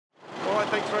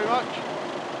very much.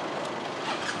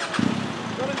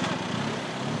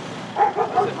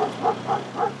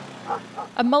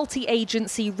 A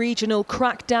multi-agency regional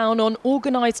crackdown on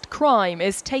organised crime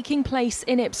is taking place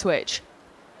in Ipswich.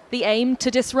 The aim to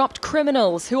disrupt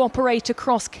criminals who operate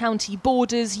across county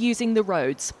borders using the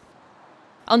roads.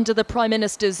 Under the Prime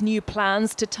Minister's new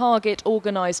plans to target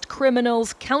organised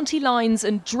criminals, county lines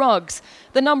and drugs,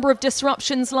 the number of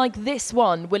disruptions like this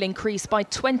one will increase by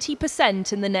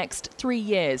 20% in the next 3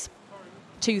 years.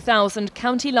 2,000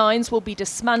 county lines will be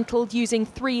dismantled using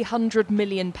 £300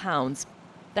 million.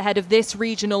 The head of this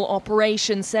regional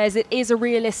operation says it is a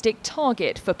realistic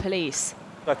target for police.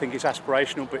 I think it's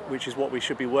aspirational, which is what we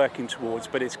should be working towards,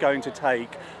 but it's going to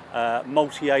take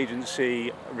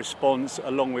multi-agency response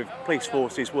along with police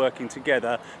forces working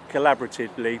together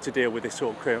collaboratively to deal with this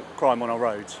sort of crime on our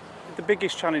roads. The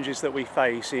biggest challenges that we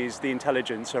face is the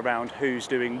intelligence around who's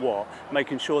doing what,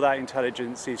 making sure that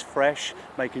intelligence is fresh,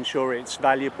 making sure it's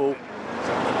valuable.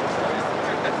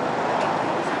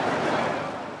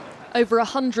 Over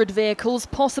 100 vehicles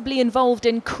possibly involved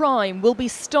in crime will be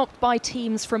stopped by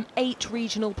teams from 8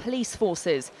 regional police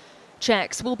forces.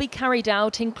 Checks will be carried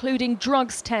out, including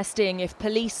drugs testing if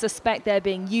police suspect they're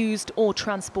being used or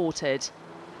transported.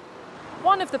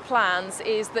 One of the plans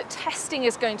is that testing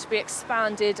is going to be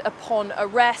expanded upon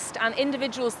arrest, and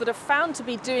individuals that are found to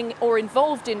be doing or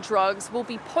involved in drugs will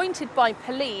be pointed by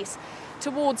police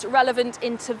towards relevant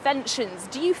interventions.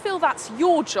 Do you feel that's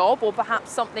your job, or perhaps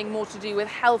something more to do with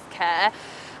healthcare?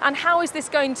 And how is this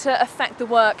going to affect the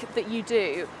work that you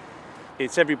do?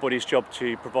 It's everybody's job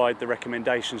to provide the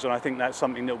recommendations, and I think that's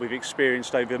something that we've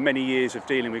experienced over many years of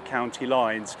dealing with county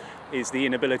lines, is the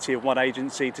inability of one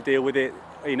agency to deal with it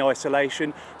in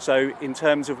isolation. So in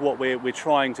terms of what we're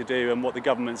trying to do and what the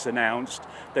government's announced,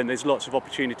 then there's lots of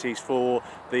opportunities for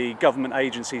the government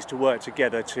agencies to work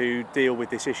together to deal with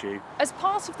this issue. As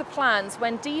part of the plans,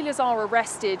 when dealers are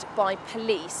arrested by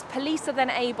police, police are then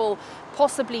able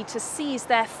possibly to seize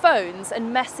their phones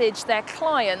and message their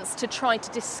clients to try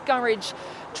to discourage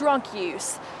drug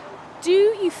use. Do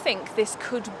you think this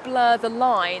could blur the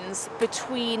lines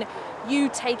between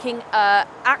you taking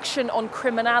action on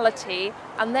criminality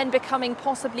and then becoming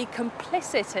possibly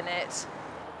complicit in it?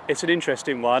 It's an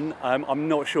interesting one. I'm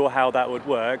not sure how that would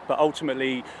work, but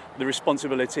ultimately the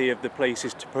responsibility of the police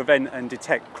is to prevent and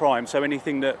detect crime. So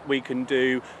anything that we can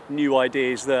do, new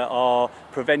ideas that are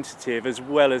preventative as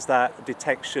well as that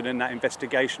detection and that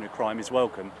investigation of crime is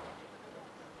welcome.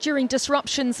 During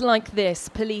disruptions like this,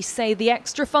 police say the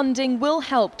extra funding will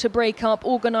help to break up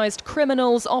organised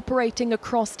criminals operating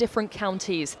across different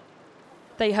counties.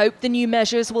 They hope the new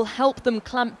measures will help them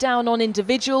clamp down on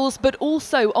individuals, but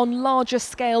also on larger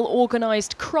scale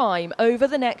organised crime over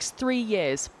the next 3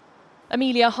 years.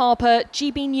 Amelia Harper,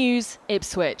 GB News,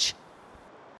 Ipswich.